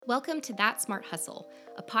Welcome to That Smart Hustle,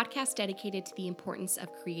 a podcast dedicated to the importance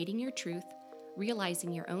of creating your truth,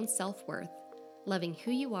 realizing your own self-worth, loving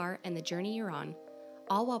who you are and the journey you're on,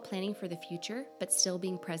 all while planning for the future but still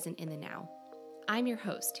being present in the now. I'm your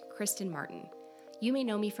host, Kristen Martin. You may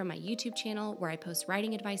know me from my YouTube channel where I post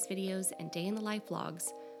writing advice videos and day in the life vlogs,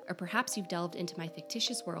 or perhaps you've delved into my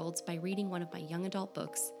fictitious worlds by reading one of my young adult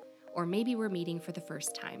books, or maybe we're meeting for the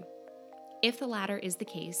first time. If the latter is the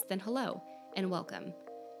case, then hello and welcome.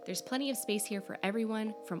 There's plenty of space here for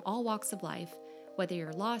everyone from all walks of life, whether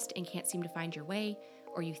you're lost and can't seem to find your way,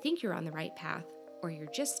 or you think you're on the right path, or you're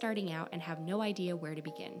just starting out and have no idea where to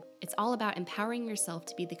begin. It's all about empowering yourself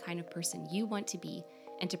to be the kind of person you want to be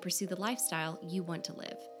and to pursue the lifestyle you want to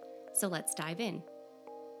live. So let's dive in.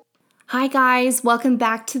 Hi guys, welcome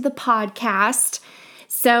back to the podcast.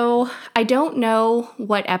 So I don't know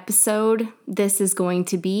what episode this is going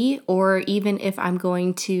to be, or even if I'm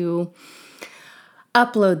going to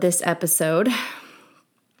upload this episode.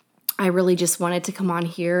 I really just wanted to come on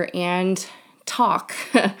here and talk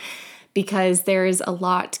because there's a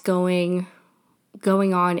lot going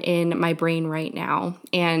on in my brain right now.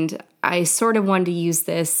 And I sort of wanted to use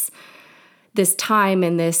this time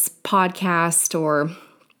in this podcast, or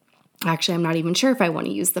actually, I'm not even sure if I want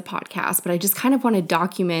to use the podcast, but I just kind of want to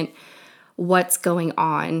document what's going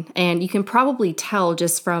on. And you can probably tell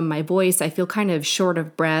just from my voice, I feel kind of short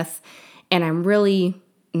of breath and I'm really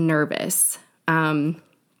nervous.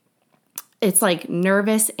 It's like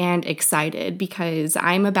nervous and excited because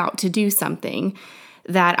I'm about to do something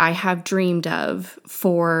that I have dreamed of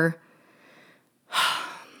for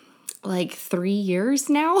like 3 years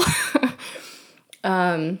now.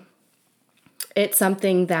 It's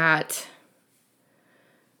something that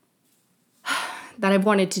I've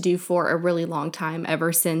wanted to do for a really long time,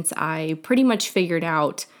 ever since I pretty much figured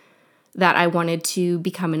out that I wanted to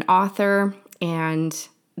become an author and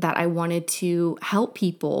that I wanted to help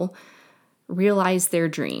people realize their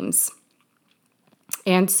dreams.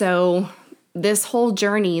 And so this whole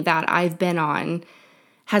journey that I've been on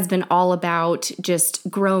has been all about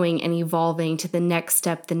just growing and evolving to the next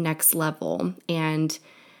step, the next level. And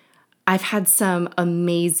I've had some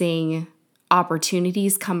amazing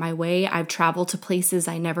opportunities come my way. I've traveled to places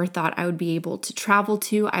I never thought I would be able to travel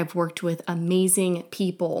to. I've worked with amazing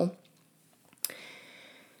people.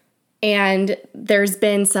 And there's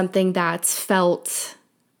been something that's felt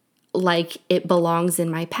like it belongs in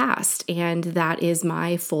my past, and that is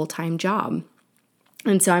my full-time job.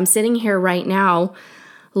 And so I'm sitting here right now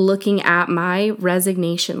looking at my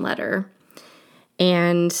resignation letter,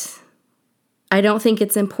 and I don't think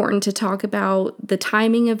it's important to talk about the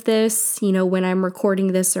timing of this, when I'm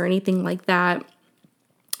recording this or anything like that,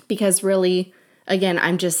 because really, again,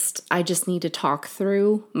 I just need to talk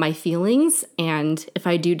through my feelings. And if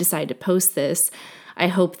I do decide to post this, I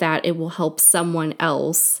hope that it will help someone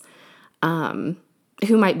else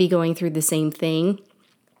who might be going through the same thing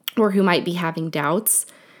or who might be having doubts.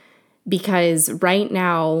 Because right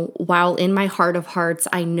now, while in my heart of hearts,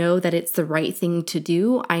 I know that it's the right thing to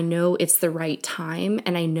do, I know it's the right time,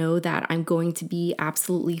 and I know that I'm going to be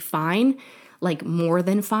absolutely fine, like more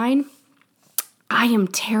than fine, I am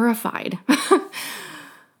terrified.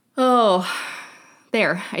 Oh,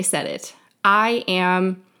 there, I said it. I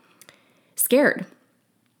am scared.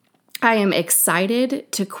 I am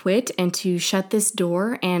excited to quit and to shut this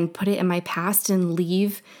door and put it in my past and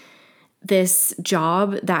leave this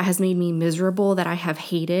job that has made me miserable, that I have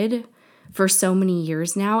hated for so many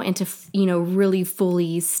years now, and to, really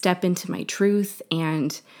fully step into my truth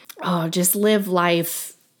and just live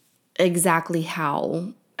life exactly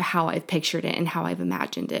how I've pictured it and how I've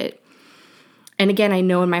imagined it. And again, I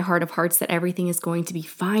know in my heart of hearts that everything is going to be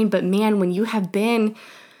fine, but man, when you have been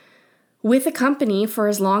with a company for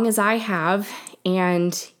as long as I have,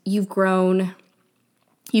 and you've grown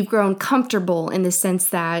comfortable in the sense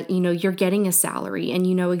that, you're getting a salary and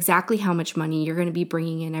you know exactly how much money you're going to be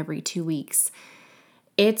bringing in every 2 weeks.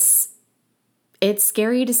 It's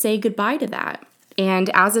scary to say goodbye to that. And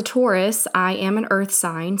as a Taurus, I am an earth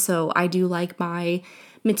sign, so I do like my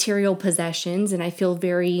material possessions and I feel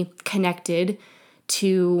very connected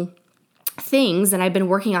to things. And I've been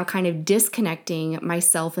working on kind of disconnecting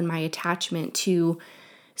myself and my attachment to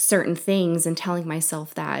certain things and telling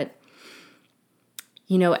myself that,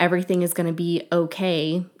 everything is going to be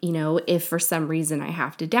okay, if for some reason I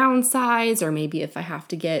have to downsize, or maybe if I have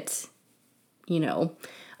to get,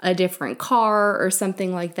 a different car or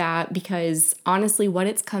something like that. Because honestly, what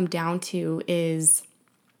it's come down to is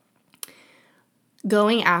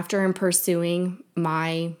going after and pursuing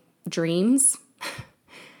my dreams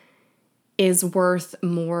is worth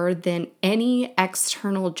more than any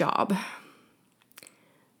external job.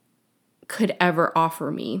 could ever offer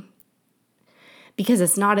me, because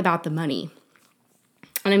it's not about the money.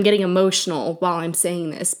 And I'm getting emotional while I'm saying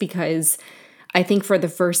this because I think for the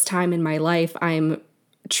first time in my life, I'm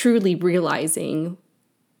truly realizing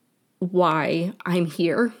why I'm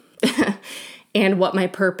here and what my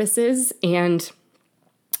purpose is, and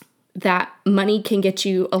that money can get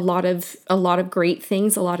you a lot of great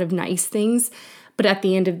things, a lot of nice things. But at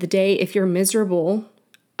the end of the day, if you're miserable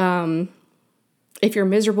when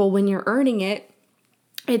you're earning it,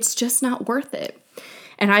 it's just not worth it.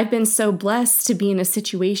 And I've been so blessed to be in a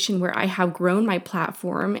situation where I have grown my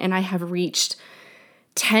platform and I have reached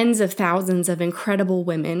tens of thousands of incredible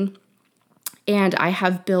women. And I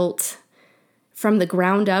have built from the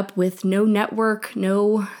ground up with no network,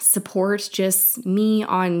 no support, just me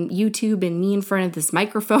on YouTube and me in front of this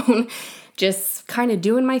microphone, just kind of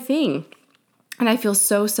doing my thing. And I feel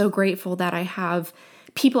so, so grateful that I have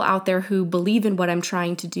people out there who believe in what I'm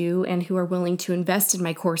trying to do and who are willing to invest in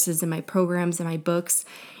my courses and my programs and my books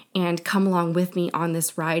and come along with me on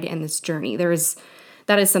this ride and this journey.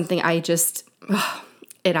 That is something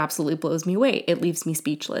it absolutely blows me away. It leaves me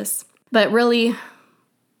speechless. But really,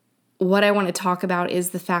 what I want to talk about is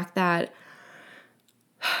the fact that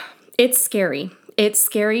it's scary. It's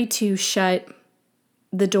scary to shut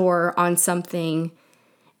the door on something,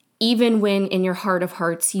 even when in your heart of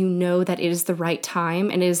hearts, you know that it is the right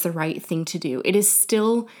time and it is the right thing to do. It is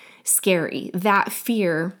still scary. That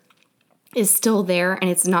fear is still there, and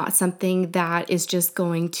it's not something that is just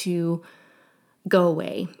going to go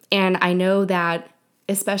away. And I know that,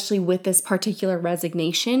 especially with this particular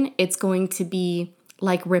resignation, it's going to be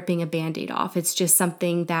like ripping a Band-Aid off. It's just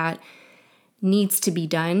something that needs to be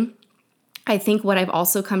done. I think what I've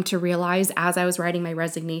also come to realize as I was writing my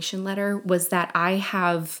resignation letter was that I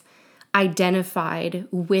have identified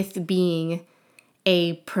with being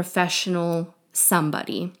a professional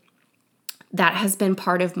somebody. That has been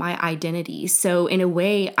part of my identity. So in a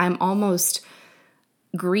way, I'm almost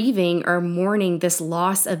grieving or mourning this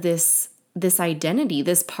loss of this identity,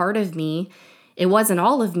 this part of me. It wasn't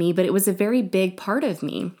all of me, but it was a very big part of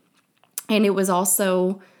me. And it was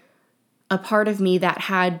also a part of me that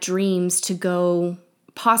had dreams to go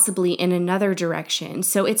possibly in another direction.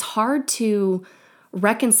 So it's hard to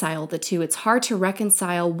reconcile the two. It's hard to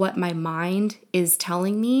reconcile what my mind is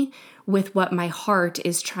telling me with what my heart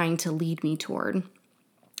is trying to lead me toward.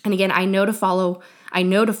 And again, I know to follow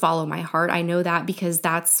my heart. I know that because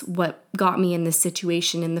that's what got me in this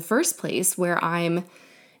situation in the first place, where I'm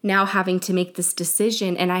now having to make this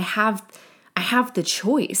decision, and I have the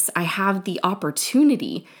choice. I have the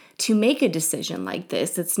opportunity to make a decision like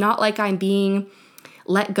this. It's not like I'm being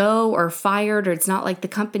let go or fired, or it's not like the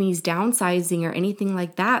company's downsizing or anything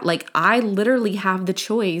like that. Like, I literally have the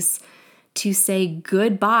choice to say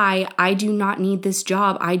goodbye. I do not need this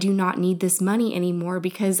job. I do not need this money anymore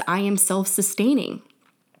because I am self-sustaining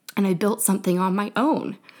and I built something on my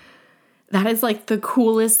own. That is like the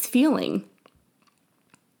coolest feeling.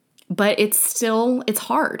 But it's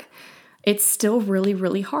hard. It's still really,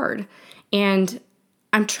 really hard. And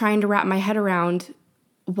I'm trying to wrap my head around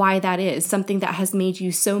why that is. Something that has made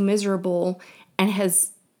you so miserable and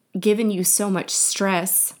has given you so much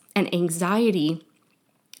stress and anxiety.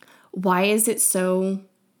 Why is it so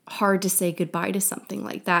hard to say goodbye to something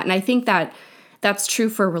like that? And I think that that's true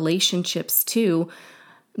for relationships too.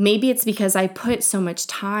 Maybe it's because I put so much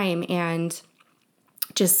time and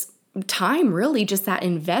just that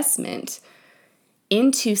investment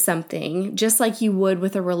into something, just like you would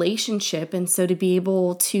with a relationship. And so to be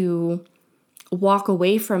able to walk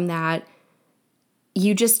away from that,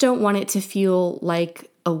 you just don't want it to feel like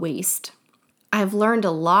a waste. I've learned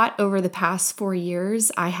a lot over the past 4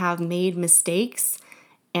 years. I have made mistakes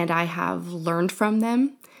and I have learned from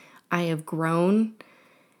them. I have grown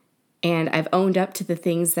and I've owned up to the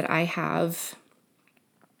things that I've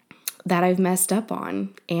messed up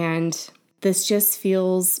on. And this just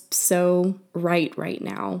feels so right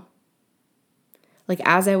now. Like,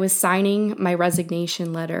 as I was signing my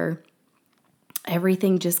resignation letter,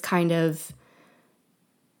 everything just kind of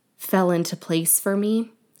fell into place for me.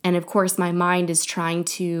 And of course, my mind is trying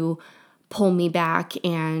to pull me back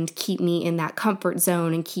and keep me in that comfort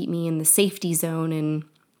zone and keep me in the safety zone and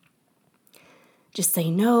just say,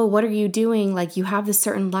 no, what are you doing? Like, you have this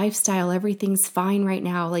certain lifestyle. Everything's fine right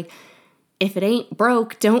now. Like, if it ain't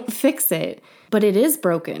broke, don't fix it. But it is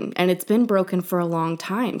broken, and it's been broken for a long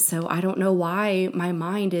time. So I don't know why my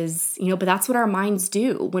mind is, but that's what our minds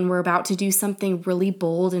do when we're about to do something really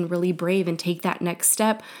bold and really brave and take that next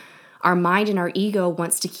step. Our mind and our ego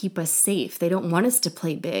wants to keep us safe. They don't want us to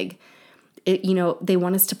play big. They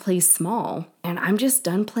want us to play small. And I'm just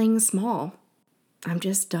done playing small. I'm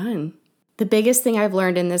just done. The biggest thing I've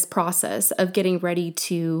learned in this process of getting ready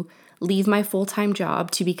to leave my full-time job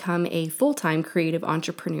to become a full-time creative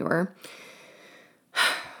entrepreneur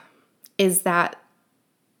is that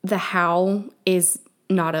the how is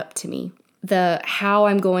not up to me. The how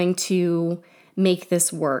I'm going to make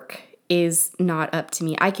this work is not up to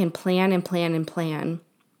me. I can plan and plan and plan,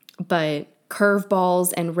 but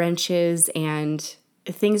curveballs and wrenches and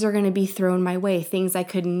things are going to be thrown my way, things I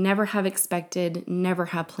could never have expected, never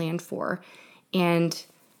have planned for. And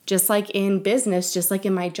just like in business, just like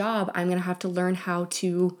in my job, I'm going to have to learn how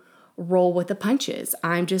to roll with the punches.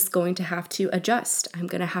 I'm just going to have to adjust. I'm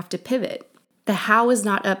going to have to pivot. The how is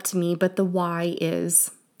not up to me, but the why is.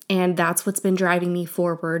 And that's what's been driving me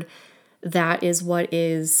forward. That is what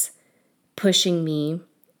is pushing me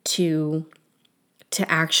to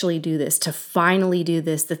actually do this, to finally do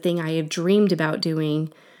this, the thing I have dreamed about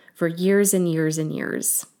doing for years and years and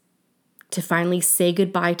years. To finally say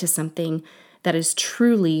goodbye to something that is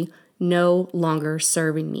truly no longer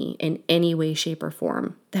serving me in any way, shape, or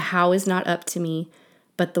form. The how is not up to me,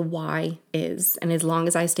 but the why is. And as long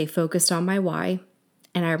as I stay focused on my why,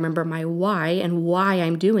 and I remember my why and why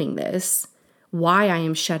I'm doing this, why I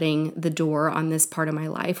am shutting the door on this part of my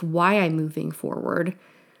life, why I'm moving forward,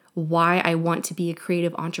 why I want to be a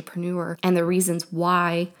creative entrepreneur, and the reasons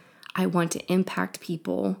why I want to impact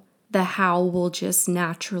people, the how will just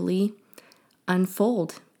naturally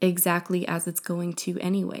unfold exactly as it's going to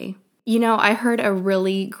anyway. You know, I heard a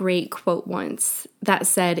really great quote once that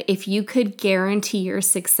said, if you could guarantee your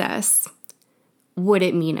success, would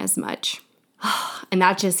it mean as much? And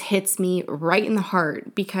that just hits me right in the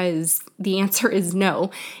heart because the answer is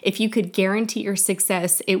no. If you could guarantee your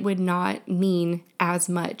success, it would not mean as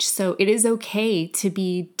much. So it is okay to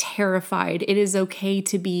be terrified. It is okay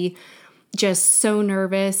to be just so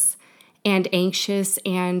nervous and anxious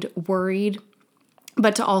and worried,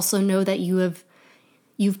 but to also know that you've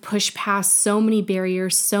pushed past so many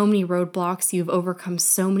barriers, so many roadblocks, you've overcome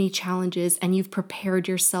so many challenges, and you've prepared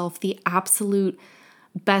yourself the absolute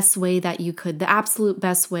best way that you could, the absolute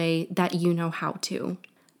best way that you know how to.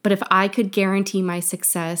 But if I could guarantee my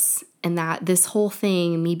success and that this whole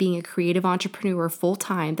thing, me being a creative entrepreneur full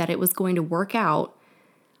time, that it was going to work out,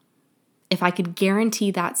 if I could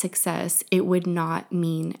guarantee that success, it would not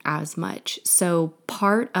mean as much. So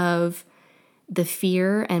part of the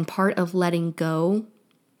fear and part of letting go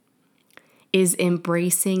is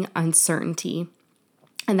embracing uncertainty.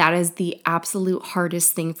 And that is the absolute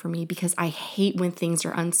hardest thing for me because I hate when things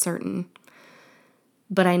are uncertain.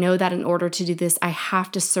 But I know that in order to do this, I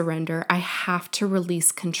have to surrender. I have to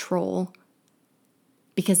release control.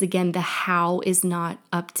 Because again, the how is not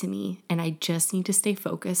up to me. And I just need to stay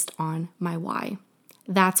focused on my why.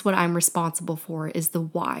 That's what I'm responsible for, is the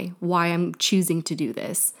why I'm choosing to do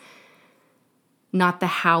this. Not the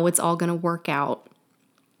how it's all going to work out.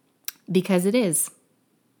 Because it is.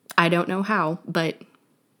 I don't know how, but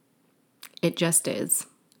it just is.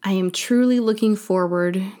 I am truly looking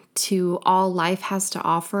forward to all life has to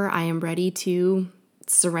offer. I am ready to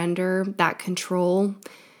surrender that control,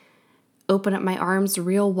 open up my arms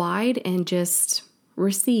real wide, and just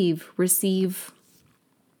receive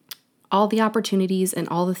all the opportunities and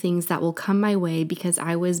all the things that will come my way because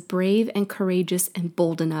I was brave and courageous and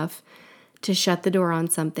bold enough to shut the door on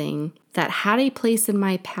something that had a place in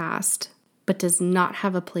my past, but does not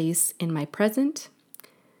have a place in my present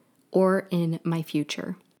or in my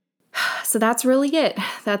future. So that's really it.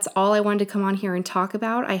 That's all I wanted to come on here and talk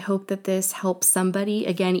about. I hope that this helps somebody.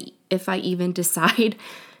 Again, if I even decide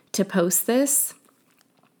to post this,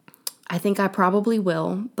 I think I probably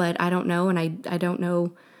will, but I don't know. And I don't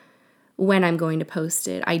know when I'm going to post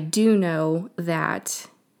it. I do know that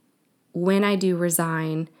when I do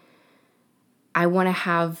resign, I want to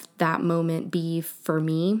have that moment be for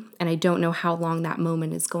me. And I don't know how long that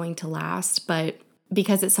moment is going to last, but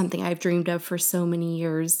because it's something I've dreamed of for so many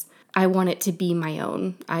years, I want it to be my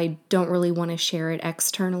own. I don't really want to share it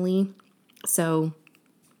externally. So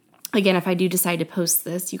again, if I do decide to post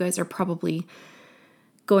this, you guys are probably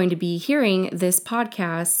going to be hearing this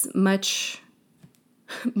podcast much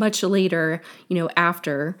later,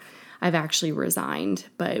 after I've actually resigned,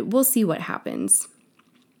 but we'll see what happens.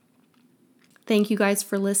 Thank you guys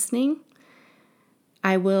for listening.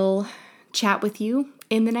 I will chat with you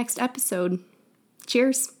in the next episode.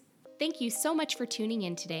 Cheers. Thank you so much for tuning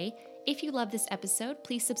in today. If you love this episode,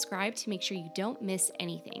 please subscribe to make sure you don't miss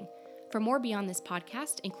anything. For more beyond this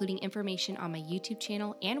podcast, including information on my YouTube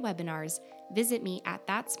channel and webinars, visit me at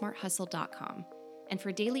thatsmarthustle.com. And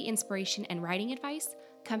for daily inspiration and writing advice,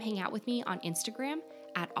 come hang out with me on Instagram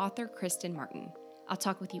at author Kristen Martin. I'll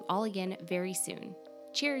talk with you all again very soon.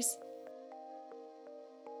 Cheers.